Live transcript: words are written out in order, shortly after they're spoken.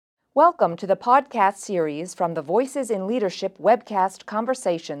Welcome to the podcast series from the Voices in Leadership webcast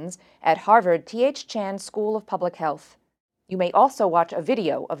conversations at Harvard T.H. Chan School of Public Health. You may also watch a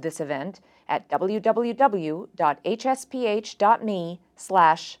video of this event at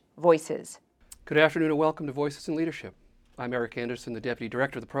www.hsph.me/voices. Good afternoon and welcome to Voices in Leadership. I'm Eric Anderson, the Deputy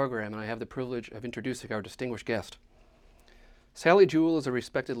Director of the program, and I have the privilege of introducing our distinguished guest. Sally Jewell is a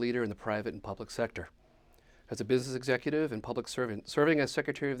respected leader in the private and public sector. As a business executive and public servant serving as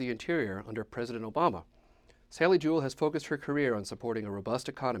Secretary of the Interior under President Obama, Sally Jewell has focused her career on supporting a robust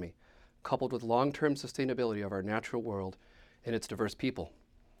economy coupled with long-term sustainability of our natural world and its diverse people.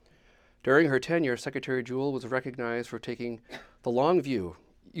 During her tenure, Secretary Jewell was recognized for taking the long view,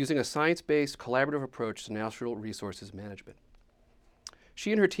 using a science-based collaborative approach to natural resources management.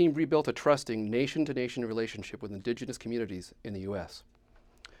 She and her team rebuilt a trusting nation-to-nation relationship with indigenous communities in the U.S.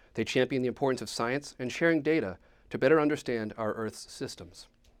 They championed the importance of science and sharing data to better understand our Earth's systems.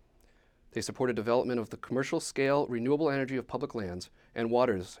 They supported development of the commercial-scale renewable energy of public lands and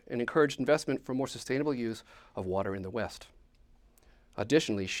waters and encouraged investment for more sustainable use of water in the West.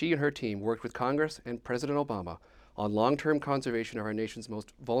 Additionally, she and her team worked with Congress and President Obama on long-term conservation of our nation's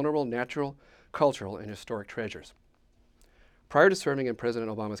most vulnerable natural, cultural, and historic treasures. Prior to serving in President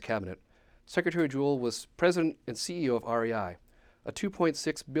Obama's cabinet, Secretary Jewell was president and CEO of REI, a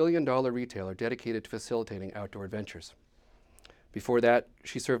 $2.6 billion retailer dedicated to facilitating outdoor adventures. Before that,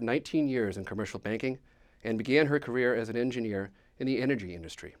 she served 19 years in commercial banking and began her career as an engineer in the energy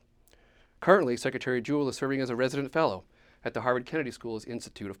industry. Currently, Secretary Jewell is serving as a resident fellow at the Harvard Kennedy School's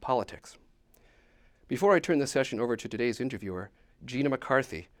Institute of Politics. Before I turn the session over to today's interviewer, Gina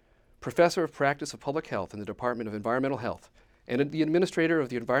McCarthy, Professor of Practice of Public Health in the Department of Environmental Health and the Administrator of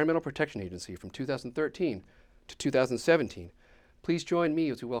the Environmental Protection Agency from 2013 to 2017, please join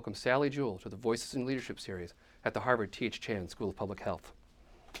me as we welcome Sally Jewell to the Voices in Leadership series at the Harvard T.H. Chan School of Public Health.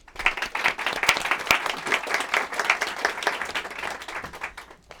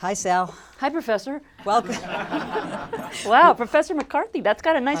 Hi, Sal. Hi, Professor. Welcome. Wow, Professor McCarthy, that's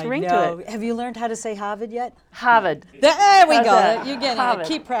got a nice ring to it. Have you learned how to say Harvard yet? Harvard. There we How's go. that? You're getting Harvard. it.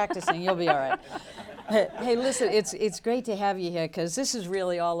 Keep practicing. You'll be all right. Hey, listen, it's great to have you here because this is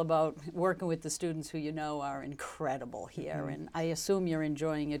really all about working with the students who you know are incredible here. And I assume you're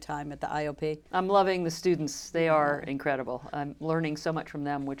enjoying your time at the IOP. I'm loving the students. They are incredible. I'm learning so much from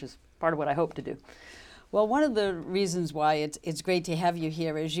them, which is part of what I hope to do. Well, one of the reasons why it's great to have you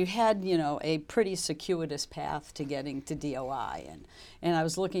here is you had, a pretty circuitous path to getting to DOI. And I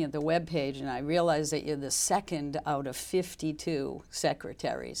was looking at the webpage and I realized that you're the second out of 52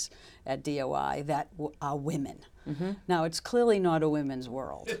 secretaries at DOI that are women. Mm-hmm. Now, it's clearly not a women's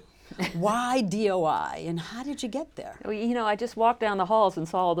world. Why DOI and how did you get there? Well, I just walked down the halls and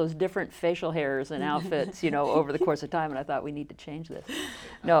saw all those different facial hairs and outfits, over the course of time, and I thought we need to change this.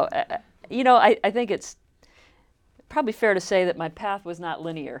 No, I think it's probably fair to say that my path was not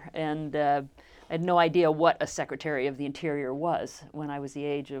linear, and I had no idea what a Secretary of the Interior was when I was the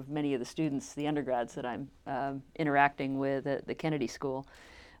age of many of the students, the undergrads that I'm interacting with at the Kennedy School.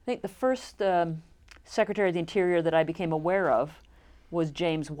 I think the first Secretary of the Interior that I became aware of was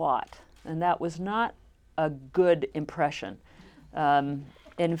James Watt, and that was not a good impression.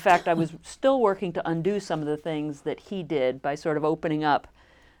 In fact, I was still working to undo some of the things that he did by sort of opening up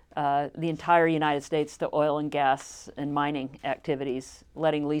the entire United States to oil and gas and mining activities,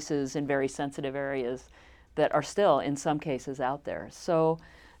 letting leases in very sensitive areas that are still, in some cases, out there. So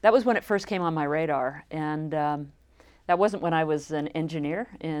that was when it first came on my radar. And that wasn't when I was an engineer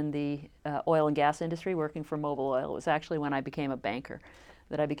in the oil and gas industry working for Mobil Oil. It was actually when I became a banker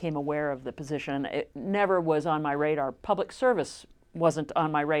that I became aware of the position. It never was on my radar. Public service wasn't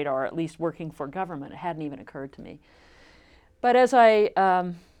on my radar, at least working for government. It hadn't even occurred to me. But as I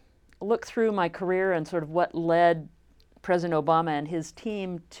look through my career and sort of what led President Obama and his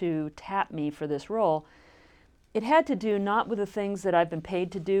team to tap me for this role, it had to do not with the things that I've been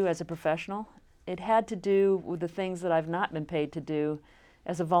paid to do as a professional. It had to do with the things that I've not been paid to do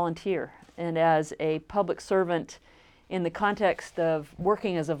as a volunteer and as a public servant in the context of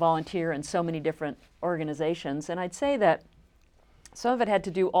working as a volunteer in so many different organizations. And I'd say that some of it had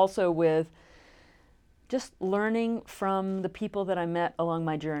to do also with just learning from the people that I met along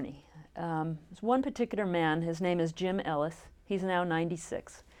my journey. There's one particular man, his name is Jim Ellis. He's now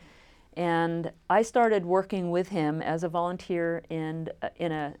 96. And I started working with him as a volunteer in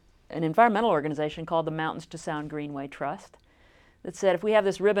an environmental organization called the Mountains to Sound Greenway Trust that said if we have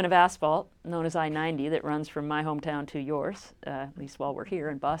this ribbon of asphalt, known as I-90, that runs from my hometown to yours, at least while we're here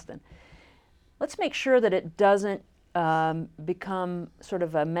in Boston, let's make sure that it doesn't become sort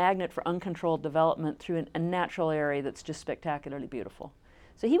of a magnet for uncontrolled development through a natural area that's just spectacularly beautiful.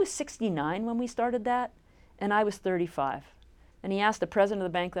 So he was 69 when we started that, and I was 35. And he asked the president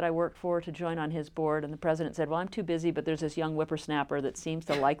of the bank that I worked for to join on his board, and the president said, well, I'm too busy, but there's this young whippersnapper that seems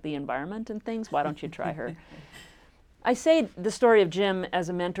to like the environment and things. Why don't you try her? I say the story of Jim as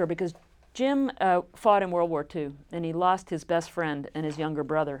a mentor because Jim fought in World War II, and he lost his best friend and his younger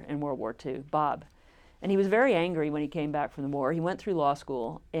brother in World War II, Bob. And he was very angry when he came back from the war. He went through law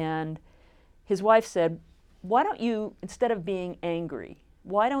school, and his wife said, why don't you, instead of being angry,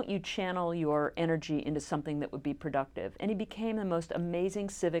 why don't you channel your energy into something that would be productive? And he became the most amazing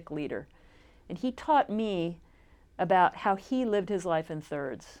civic leader. And he taught me about how he lived his life in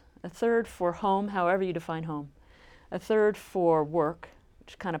thirds. A third for home, however you define home. A third for work,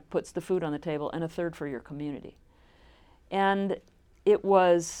 which kind of puts the food on the table, and a third for your community. And it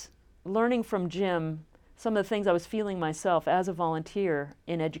was learning from Jim some of the things I was feeling myself as a volunteer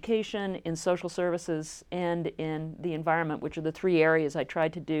in education, in social services, and in the environment, which are the three areas I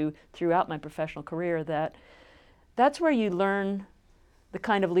tried to do throughout my professional career, that's where you learn the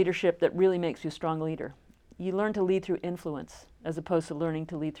kind of leadership that really makes you a strong leader. You learn to lead through influence as opposed to learning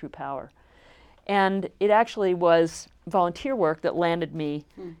to lead through power. And it actually was volunteer work that landed me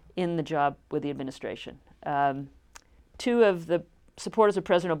in the job with the administration. Two of the supporters of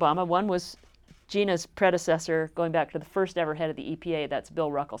President Obama, one was Gina's predecessor, going back to the first ever head of the EPA, that's Bill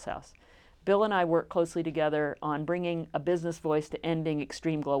Ruckelshaus. Bill and I worked closely together on bringing a business voice to ending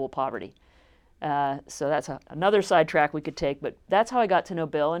extreme global poverty. So that's another sidetrack we could take, but that's how I got to know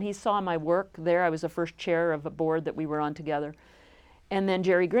Bill, and he saw my work there. I was the first chair of a board that we were on together. And then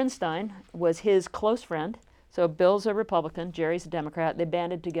Jerry Grinstein was his close friend. So Bill's a Republican, Jerry's a Democrat. They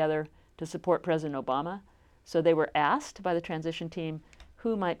banded together to support President Obama. So they were asked by the transition team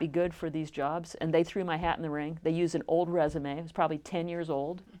who might be good for these jobs, and they threw my hat in the ring. They used an old resume. It was probably 10 years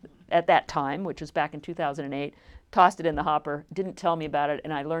old at that time, which was back in 2008, tossed it in the hopper, didn't tell me about it,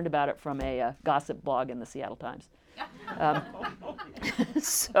 and I learned about it from a gossip blog in the Seattle Times.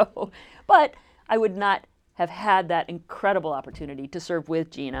 But I would not have had that incredible opportunity to serve with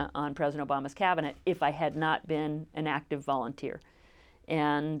Gina on President Obama's cabinet if I had not been an active volunteer.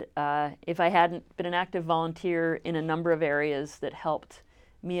 And if I hadn't been an active volunteer in a number of areas that helped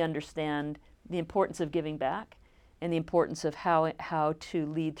me understand the importance of giving back and the importance of how to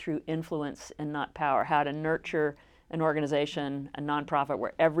lead through influence and not power, how to nurture an organization, a nonprofit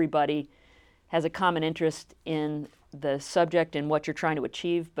where everybody has a common interest in the subject and what you're trying to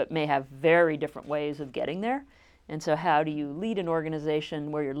achieve, but may have very different ways of getting there. And so how do you lead an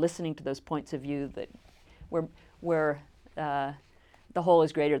organization where you're listening to those points of view that where the whole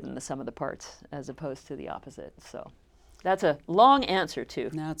is greater than the sum of the parts as opposed to the opposite. So that's a long answer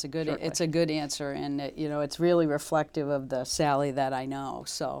too. No, it's a good answer, and it's really reflective of the Sally that I know.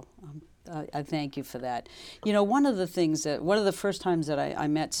 So I thank you for that. One of the first times that I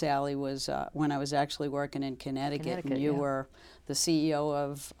met Sally was when I was actually working in Connecticut and you were the CEO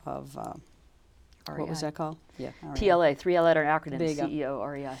of what was that called? Yeah, TLA, three-letter acronym, CEO,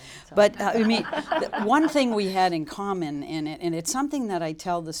 REI. But one thing we had in common, and it's something that I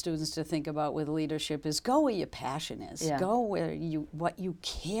tell the students to think about with leadership, is go where your passion is. Yeah. Go where what you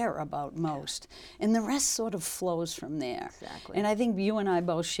care about most, and the rest sort of flows from there. Exactly. And I think you and I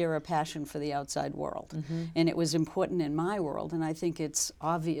both share a passion for the outside world, and it was important in my world, and I think it's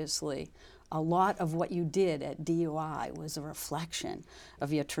obviously a lot of what you did at DOI was a reflection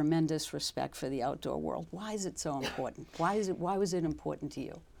of your tremendous respect for the outdoor world. Why is it so important? Why was it important to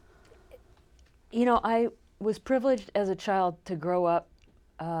you? I was privileged as a child to grow up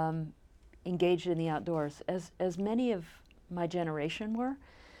engaged in the outdoors, as many of my generation were.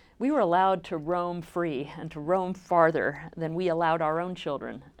 We were allowed to roam free and to roam farther than we allowed our own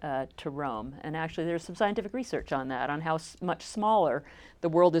children to roam. And actually there's some scientific research on that, on how much smaller the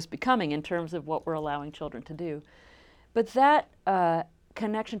world is becoming in terms of what we're allowing children to do. But that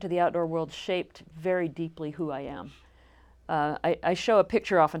connection to the outdoor world shaped very deeply who I am. I show a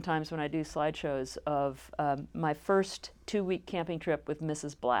picture oftentimes when I do slideshows of my first 2-week camping trip with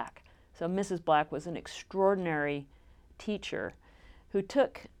Mrs. Black. So Mrs. Black was an extraordinary teacher who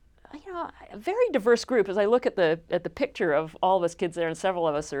took a very diverse group. As I look at the picture of all of us kids there, and several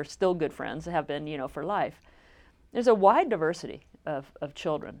of us are still good friends, have been, for life. There's a wide diversity of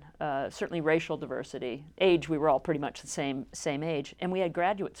children, certainly racial diversity. Age, we were all pretty much the same age. And we had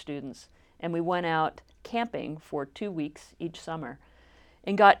graduate students, and we went out camping for 2 weeks each summer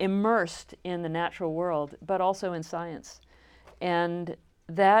and got immersed in the natural world, but also in science. And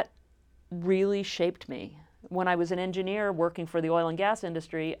that really shaped me. When I was an engineer working for the oil and gas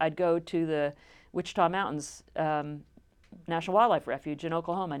industry, I'd go to the Wichita Mountains National Wildlife Refuge in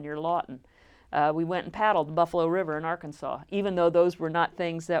Oklahoma near Lawton. We went and paddled the Buffalo River in Arkansas, even though those were not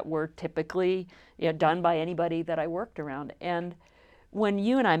things that were typically done by anybody that I worked around. And when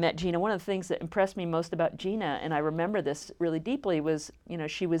you and I met Gina, one of the things that impressed me most about Gina, and I remember this really deeply, was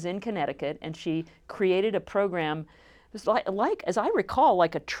she was in Connecticut and she created a program. It was like as I recall,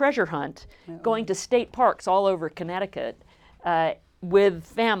 like a treasure hunt, going to state parks all over Connecticut with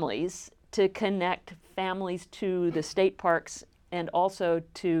families to connect families to the state parks and also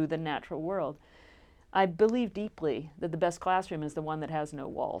to the natural world. I believe deeply that the best classroom is the one that has no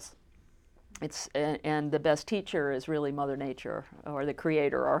walls. And the best teacher is really Mother Nature or the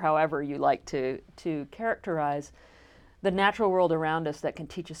Creator, or however you like to characterize the natural world around us that can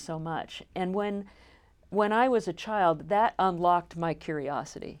teach us so much. And when I was a child, that unlocked my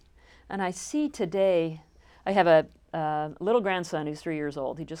curiosity. And I see today, I have a little grandson who's 3 years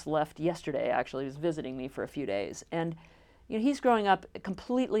old. He just left yesterday, actually. He was visiting me for a few days. And he's growing up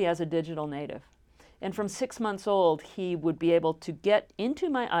completely as a digital native. And from 6 months old, he would be able to get into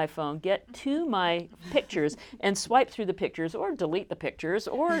my iPhone, get to my pictures, and swipe through the pictures, or delete the pictures,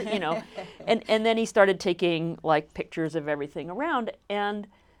 or, and then he started taking, like, pictures of everything around. And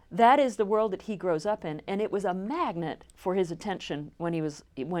that is the world that he grows up in. And it was a magnet for his attention when he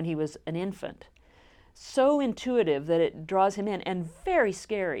was an infant. So intuitive that it draws him in, and very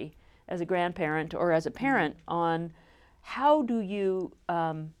scary as a grandparent or as a parent on how do you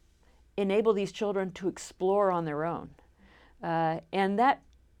enable these children to explore on their own. And that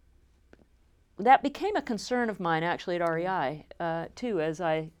became a concern of mine actually at REI too, as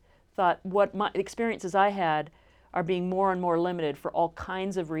I thought what my experiences I had are being more and more limited for all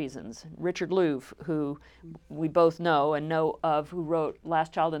kinds of reasons. Richard Louv, who we both know and know of, who wrote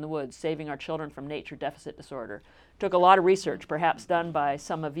Last Child in the Woods, Saving Our Children from Nature Deficit Disorder, took a lot of research, perhaps done by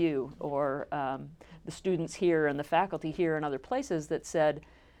some of you or the students here and the faculty here and other places, that said,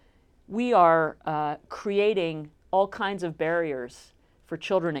 we are creating all kinds of barriers for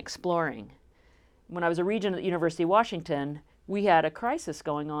children exploring. When I was a regent at the University of Washington, we had a crisis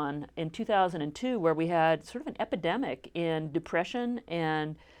going on in 2002 where we had sort of an epidemic in depression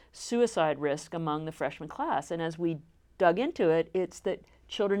and suicide risk among the freshman class. And as we dug into it, it's that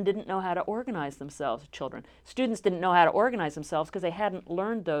children didn't know how to organize themselves. Students didn't know how to organize themselves because they hadn't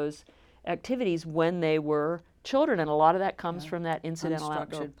learned those activities when they were children, and a lot of that comes from that incidental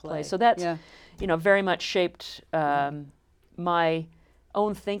outdoor play. So that's, very much shaped my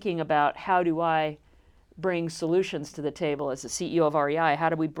own thinking about how do I bring solutions to the table as the CEO of REI. How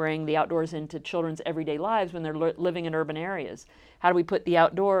do we bring the outdoors into children's everyday lives when they're living in urban areas? How do we put the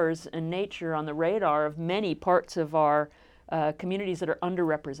outdoors and nature on the radar of many parts of our communities that are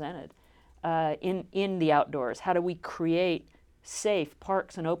underrepresented in the outdoors? How do we create safe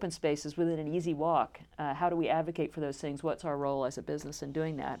parks and open spaces within an easy walk? How do we advocate for those things? What's our role as a business in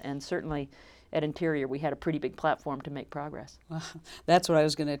doing that? And certainly at Interior, we had a pretty big platform to make progress. Well, that's what I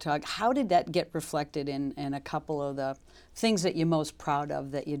was going to talk. How did that get reflected in a couple of the things that you're most proud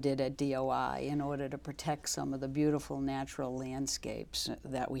of that you did at DOI in order to protect some of the beautiful natural landscapes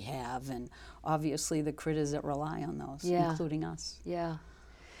that we have, and obviously the critters that rely on those, including us? Yeah.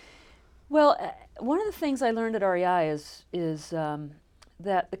 Well, one of the things I learned at REI is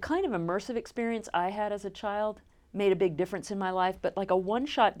that the kind of immersive experience I had as a child made a big difference in my life, but like a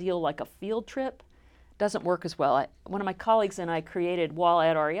one-shot deal, like a field trip, doesn't work as well. One of my colleagues and I created, while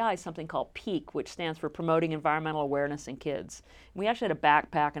at REI, something called PEAK, which stands for Promoting Environmental Awareness in Kids. And we actually had a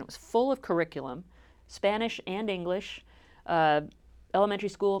backpack, and it was full of curriculum, Spanish and English, elementary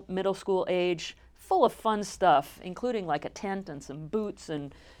school, middle school age, full of fun stuff, including like a tent and some boots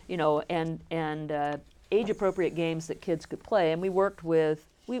and, age-appropriate games that kids could play. And we worked with,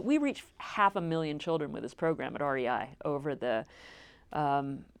 we reached 500,000 children with this program at REI over the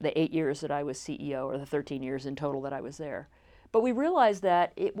 8 years that I was CEO, or the 13 years in total that I was there. But we realized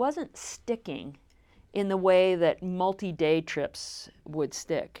that it wasn't sticking in the way that multi-day trips would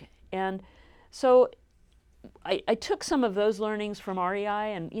stick. And so I took some of those learnings from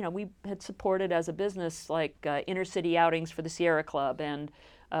REI, and we had supported as a business like inner city outings for the Sierra Club, and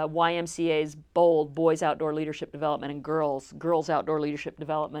YMCA's BOLD, Boys Outdoor Leadership Development, and Girls Outdoor Leadership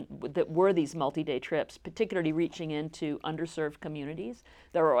Development, that were these multi-day trips, particularly reaching into underserved communities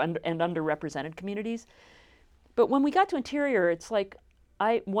and underrepresented communities. But when we got to Interior, it's like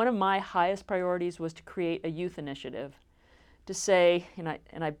one of my highest priorities was to create a youth initiative, to say,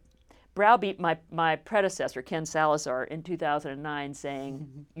 and I browbeat my predecessor, Ken Salazar, in 2009,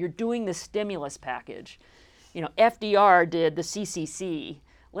 saying, you're doing the stimulus package. FDR did the CCC.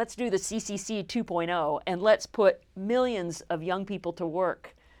 Let's do the CCC 2.0, and let's put millions of young people to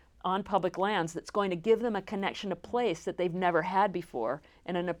work on public lands that's going to give them a connection to place that they've never had before,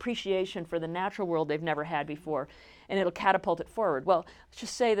 and an appreciation for the natural world they've never had before, and it'll catapult it forward. Well, let's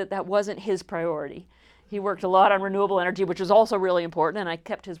just say that that wasn't his priority. He worked a lot on renewable energy, which is also really important, and I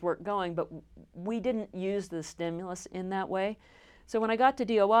kept his work going, but we didn't use the stimulus in that way. So when I got to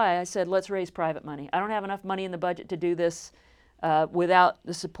DOI, I said, let's raise private money. I don't have enough money in the budget to do this without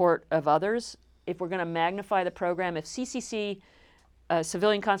the support of others. If we're going to magnify the program, if CCC,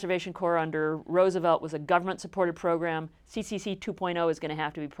 Civilian Conservation Corps under Roosevelt, was a government-supported program, CCC 2.0 is going to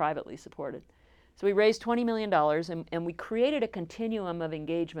have to be privately supported. So we raised $20 million, and we created a continuum of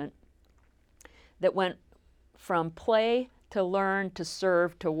engagement that went from play to learn to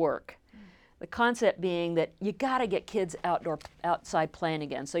serve to work. The concept being that you got to get kids outside playing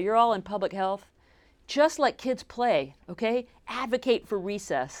again. So you're all in public health. Just let kids play, okay? Advocate for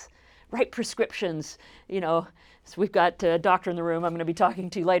recess. Write prescriptions, you know. So we've got a doctor in the room I'm going to be talking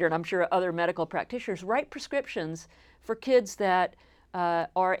to later, and I'm sure other medical practitioners. Write prescriptions for kids that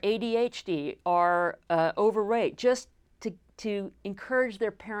are ADHD, are overweight, just to encourage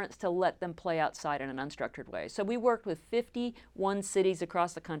their parents to let them play outside in an unstructured way. So we worked with 51 cities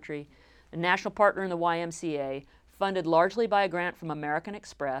across the country, a national partner in the YMCA, funded largely by a grant from American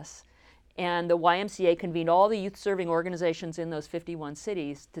Express, and the YMCA convened all the youth-serving organizations in those 51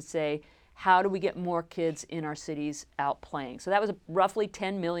 cities to say, how do we get more kids in our cities out playing? So that was roughly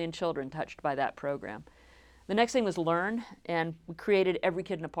 10 million children touched by that program. The next thing was Learn, and we created Every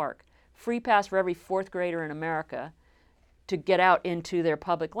Kid in a Park. Free pass for every fourth grader in America to get out into their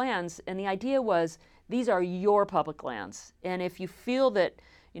public lands. And the idea was, these are your public lands. And if you feel that,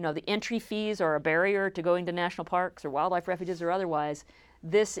 you know, the entry fees are a barrier to going to national parks or wildlife refuges or otherwise,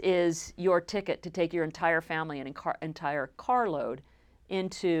 this is your ticket to take your entire family and entire carload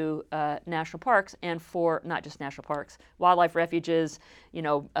into national parks, and for not just national parks, wildlife refuges, you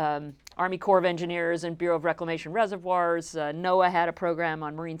know, Army Corps of Engineers and Bureau of Reclamation reservoirs. NOAA had a program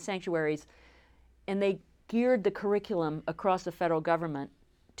on marine sanctuaries, and they geared the curriculum across the federal government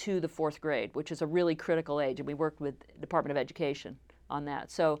to the fourth grade, which is a really critical age, and we worked with the Department of Education on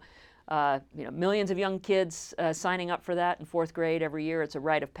that. So, you know, millions of young kids signing up for that in fourth grade every year. It's a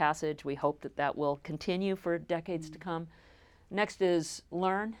rite of passage. We hope that that will continue for decades to come. Next is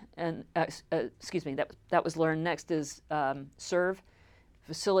Learn, and excuse me, that was Learn. Next is Serve.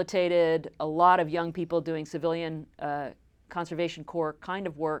 Facilitated a lot of young people doing civilian conservation corps kind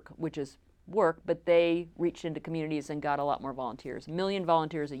of work, which is work, but they reached into communities and got a lot more volunteers. 1 million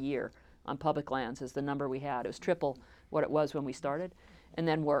volunteers a year on public lands is the number we had. It was triple what it was when we started. And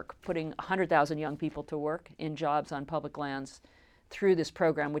then work, putting 100,000 young people to work in jobs on public lands through this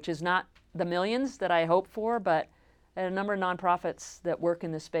program, which is not the millions that I hope for, but a number of nonprofits that work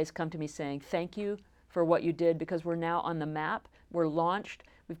in this space come to me saying, thank you for what you did, because we're now on the map, we're launched,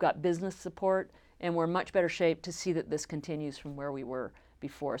 we've got business support, and we're in much better shape to see that this continues from where we were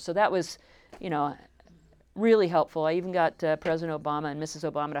before. So that was, you know, really helpful. I even got President Obama and Mrs.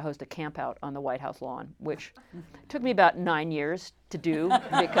 Obama to host a camp out on the White House lawn, which took me about 9 years to do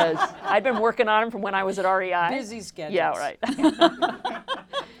because I'd been working on them from when I was at REI. Busy schedules. Yeah, right.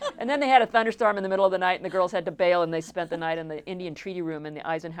 And then they had a thunderstorm in the middle of the night, and the girls had to bail, and they spent the night in the Indian Treaty Room in the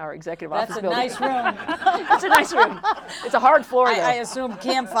Eisenhower Executive Office Building. That's a nice room. It's a nice room. It's a hard floor, though. I assume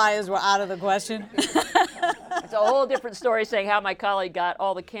campfires were out of the question. It's a whole different story saying how my colleague got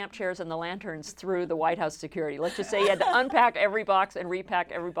all the camp chairs and the lanterns through the White House security. Let's just say he had to unpack every box and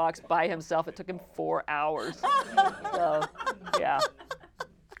repack every box by himself. It took him 4 hours. So, yeah.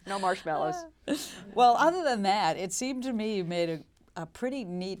 No marshmallows. Well, other than that, it seemed to me you made a pretty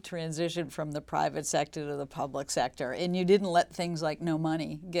neat transition from the private sector to the public sector, and you didn't let things like no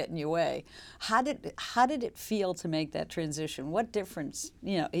money get in your way. How did it feel to make that transition? What difference,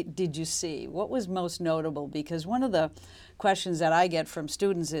 did you see? What was most notable? Because one of the questions that I get from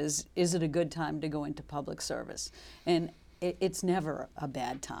students is it a good time to go into public service? And it's never a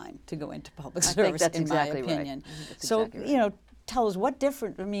bad time to go into public service, think that's in exactly my opinion. Right. So, exactly right. Tell us what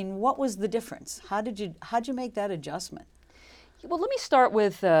was the difference? How'd you make that adjustment? Well, let me start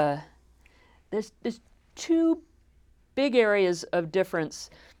with there's 2 big areas of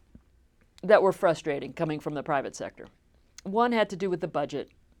difference that were frustrating coming from the private sector. One had to do with the budget.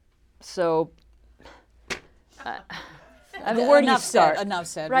 So, where do you start? Enough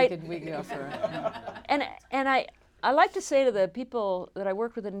said. Right? We could go for And I like to say to the people that I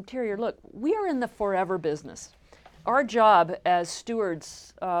work with in Interior, look, we are in the forever business. Our job as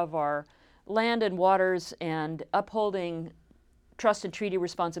stewards of our land and waters and upholding trust and treaty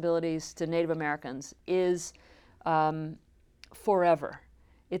responsibilities to Native Americans is forever.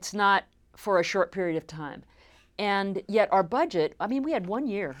 It's not for a short period of time. And yet our budget, we had 1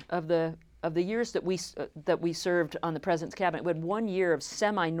 year of the of the years that we served on the president's cabinet, we had 1 year of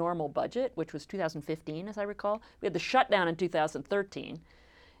semi-normal budget, which was 2015, as I recall. We had the shutdown in 2013,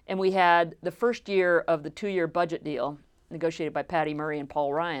 and we had the first year of the 2-year budget deal negotiated by Patty Murray and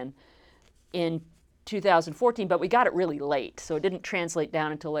Paul Ryan in 2014, but we got it really late, so it didn't translate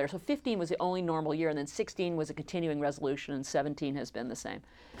down until later. So 15 was the only normal year, and then 16 was a continuing resolution, and 17 has been the same.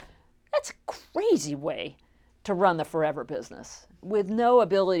 That's a crazy way to run the forever business with no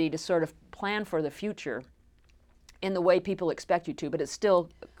ability to sort of plan for the future in the way people expect you to, but it's still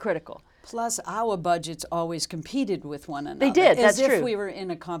critical. Plus, our budgets always competed with one another. They did, that's true. As if true. we were in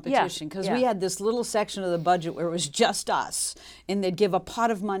a competition, because we Yeah. had this little section of the budget where it was just us, and they'd give a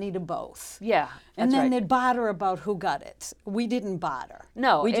pot of money to both. Yeah, And that's then right. they'd barter about who got it. We didn't barter.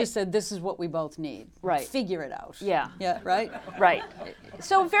 No, We it- just said, this is what we both need. Right. Figure it out. Yeah. Yeah, right? Right.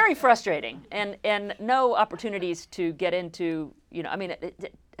 So very frustrating, and no opportunities to get into, I mean,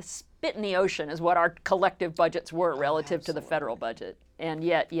 a spit in the ocean is what our collective budgets were relative to the federal budget. And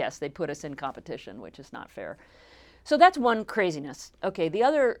yet, yes, they put us in competition, which is not fair. So that's one craziness. Okay, the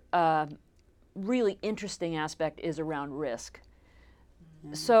other really interesting aspect is around risk.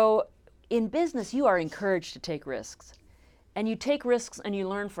 So in business, you are encouraged to take risks. And you take risks and you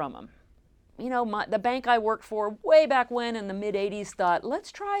learn from them. The bank I worked for way back when in the mid-'80s thought,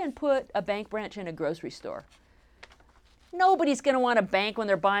 let's try and put a bank branch in a grocery store. Nobody's going to want a bank when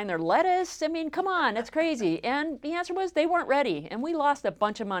they're buying their lettuce. I mean, come on, it's crazy. And the answer was they weren't ready, and we lost a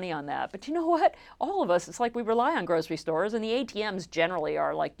bunch of money on that. But you know what? All of us, it's like we rely on grocery stores, and the ATMs generally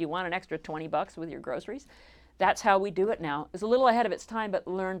are like, do you want an extra $20 with your groceries? That's how we do it now. It's a little ahead of its time, but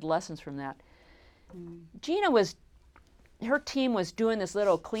learned lessons from that. Her team was doing this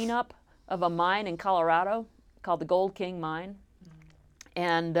little cleanup of a mine in Colorado called the Gold King Mine.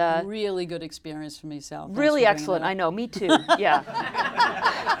 And Really good experience for myself. Thanks really for bringing excellent. it up. I know, me too. Yeah.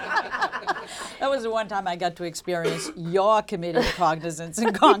 That was the one time I got to experience your committee cognizance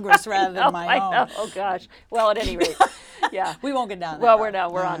in Congress rather than my own. I know. Oh gosh. Well, at any rate, yeah. We won't get down that Well, road.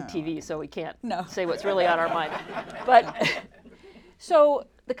 we're on TV, so we can't No. say what's really on our mind. But so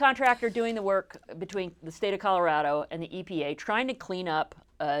the contractor doing the work between the state of Colorado and the EPA, trying to clean up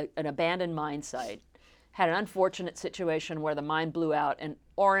an abandoned mine site, had an unfortunate situation where the mine blew out and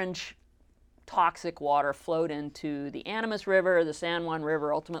orange toxic water flowed into the Animas River, the San Juan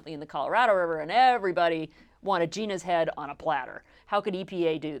River, ultimately in the Colorado River, and everybody wanted Gina's head on a platter. How could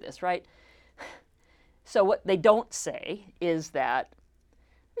EPA do this, right? So what they don't say is that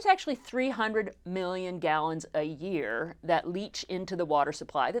there's actually 300 million gallons a year that leach into the water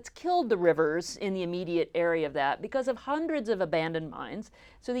supply that's killed the rivers in the immediate area of that because of hundreds of abandoned mines.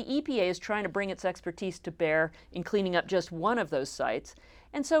 So the EPA is trying to bring its expertise to bear in cleaning up just one of those sites.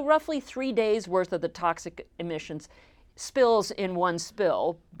 And so roughly 3 days worth of the toxic emissions spills in one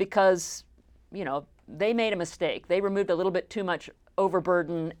spill because, they made a mistake. They removed a little bit too much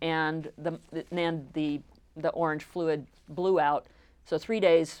overburden and the orange fluid blew out. So 3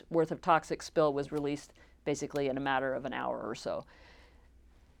 days worth of toxic spill was released basically in a matter of an hour or so.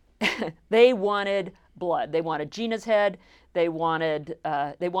 They wanted blood. They wanted Gina's head. They wanted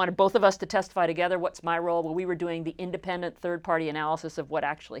both of us to testify together. What's my role? Well, we were doing the independent third-party analysis of what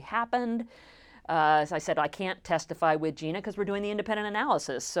actually happened. As I said, I can't testify with Gina because we're doing the independent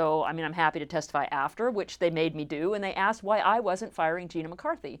analysis. So, I'm happy to testify after, which they made me do. And they asked why I wasn't firing Gina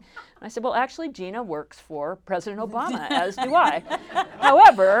McCarthy. And I said, well, actually, Gina works for President Obama, as do I.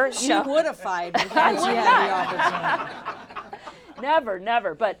 However, She would have fired me had she had the opportunity.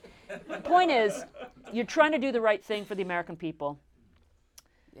 Never. But the point is, you're trying to do the right thing for the American people.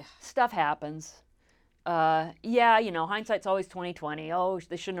 Yeah. Stuff happens. Hindsight's always 20/20. Oh,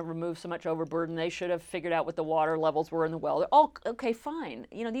 they shouldn't have removed so much overburden. They should have figured out what the water levels were in the well. Oh, okay, fine.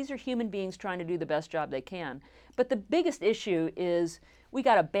 These are human beings trying to do the best job they can. But the biggest issue is we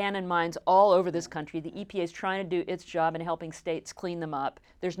got abandoned mines all over this country. The EPA is trying to do its job in helping states clean them up.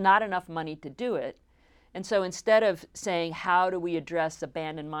 There's not enough money to do it. And so instead of saying, how do we address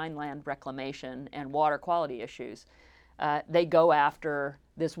abandoned mine land reclamation and water quality issues, they go after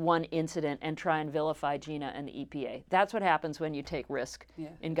this one incident and try and vilify Gina and the EPA. That's what happens when you take risk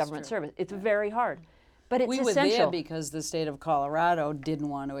in government service. It's very hard, but it's We were essential. there because the state of Colorado didn't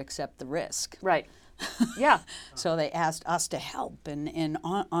want to accept the risk. Right. Yeah. So they asked us to help, and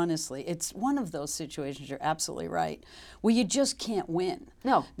honestly, it's one of those situations, you're absolutely right, where you just can't win.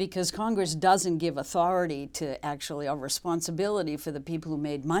 No. Because Congress doesn't give authority to actually, or responsibility for the people who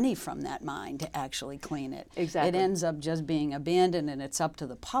made money from that mine to actually clean it. Exactly. It ends up just being abandoned, and it's up to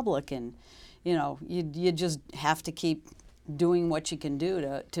the public, and you just have to keep doing what you can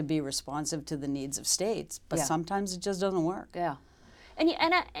do to be responsive to the needs of states. But Yeah. sometimes it just doesn't work. Yeah.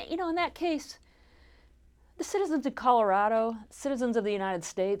 In that case, the citizens of Colorado, citizens of the United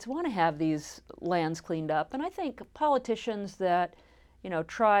States want to have these lands cleaned up. And I think politicians that,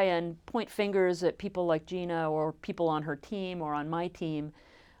 try and point fingers at people like Gina or people on her team or on my team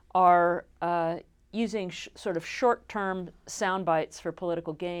are using sort of short-term sound bites for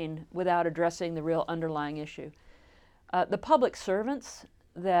political gain without addressing the real underlying issue. The public servants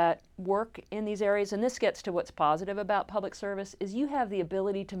that work in these areas, and this gets to what's positive about public service, is you have the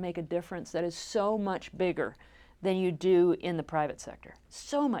ability to make a difference that is so much bigger than you do in the private sector.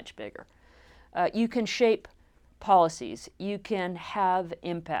 So much bigger. You can shape policies. You can have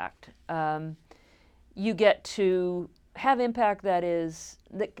impact. You get to have impact that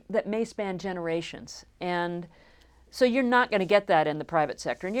may span generations. And so you're not going to get that in the private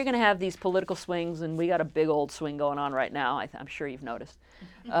sector. And you're going to have these political swings, and we got a big old swing going on right now, I'm sure you've noticed.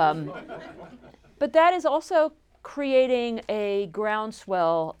 But that is also creating a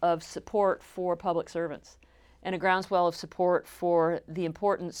groundswell of support for public servants and a groundswell of support for the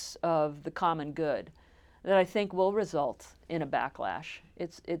importance of the common good that I think will result in a backlash.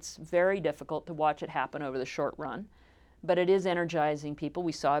 It's very difficult to watch it happen over the short run, but it is energizing people.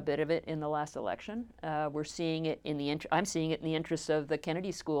 We saw a bit of it in the last election. We're seeing it I'm seeing it in the interests of the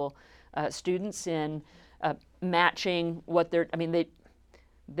Kennedy School students in matching what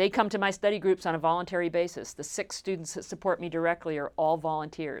they come to my study groups on a voluntary basis. The 6 students that support me directly are all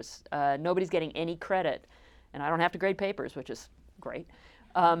volunteers. Nobody's getting any credit, and I don't have to grade papers, which is great.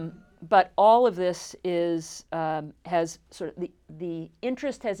 But all of this has sort of the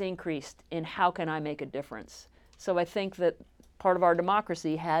interest has increased in how can I make a difference. So I think that part of our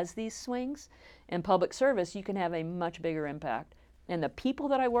democracy has these swings. In public service, you can have a much bigger impact. And the people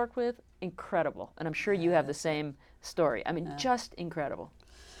that I work with, incredible. And I'm sure you have the same story. Just incredible.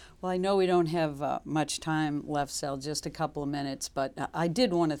 Well, I know we don't have much time left, Sal, just a couple of minutes, but I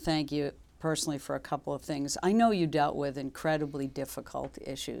did want to thank you personally for a couple of things. I know you dealt with incredibly difficult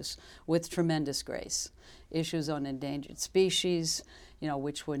issues with tremendous grace. Issues on endangered species,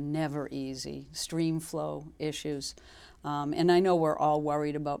 which were never easy, stream flow issues. And I know we're all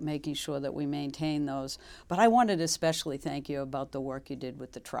worried about making sure that we maintain those, but I wanted to especially thank you about the work you did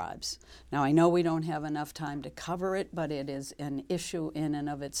with the tribes. Now, I know we don't have enough time to cover it, but it is an issue in and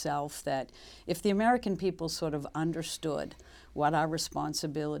of itself that if the American people sort of understood what our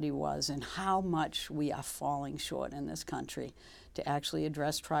responsibility was and how much we are falling short in this country to actually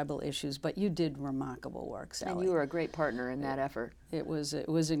address tribal issues, but you did remarkable work, Sally. And you were a great partner in that effort. It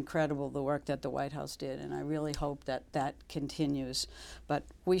was incredible, the work that the White House did, and I really hope that that continues. But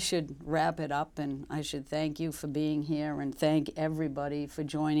we should wrap it up, and I should thank you for being here and thank everybody for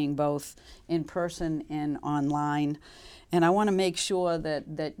joining both in person and online. And I want to make sure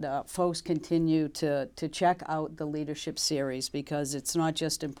that folks continue to check out the leadership series, because it's not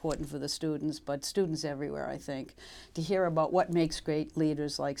just important for the students, but students everywhere, I think, to hear about what makes great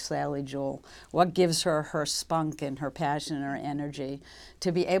leaders like Sally Jewell, what gives her her spunk and her passion and her energy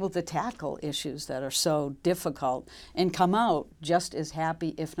to be able to tackle issues that are so difficult and come out just as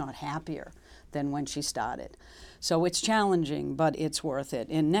happy, if not happier, than when she started. So it's challenging, but it's worth it.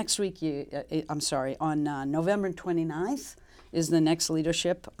 And next week, on November 29th is the next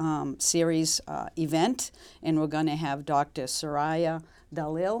leadership series event, and we're going to have Dr. Soraya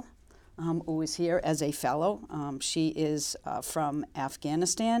Dalil, who is here as a fellow. She is from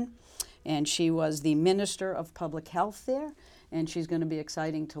Afghanistan, and she was the Minister of Public Health there, and she's going to be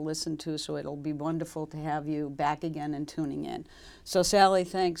exciting to listen to, so it'll be wonderful to have you back again and tuning in. So Sally,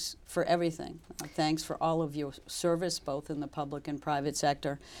 thanks for everything. Thanks for all of your service, both in the public and private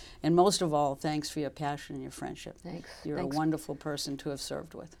sector, and most of all, thanks for your passion and your friendship. Thanks. You're a wonderful person to have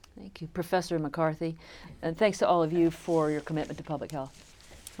served with. Thank you, Professor McCarthy, and thanks to all of you for your commitment to public health.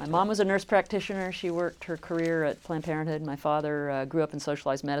 My mom was a nurse practitioner. She worked her career at Planned Parenthood. My father grew up in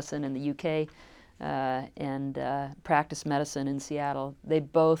socialized medicine in the UK and practiced medicine in Seattle. They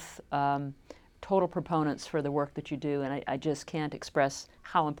both total proponents for the work that you do, and I just can't express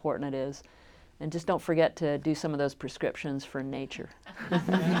how important it is. And just don't forget to do some of those prescriptions for nature.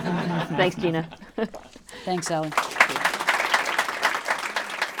 Thanks, Gina. Thanks, Sally.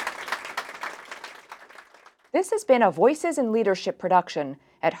 This has been a Voices in Leadership production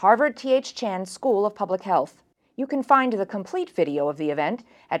at Harvard T.H. Chan School of Public Health. You can find the complete video of the event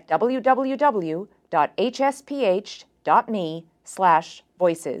at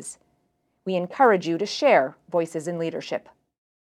www.hsph.me/voices. We encourage you to share Voices in Leadership.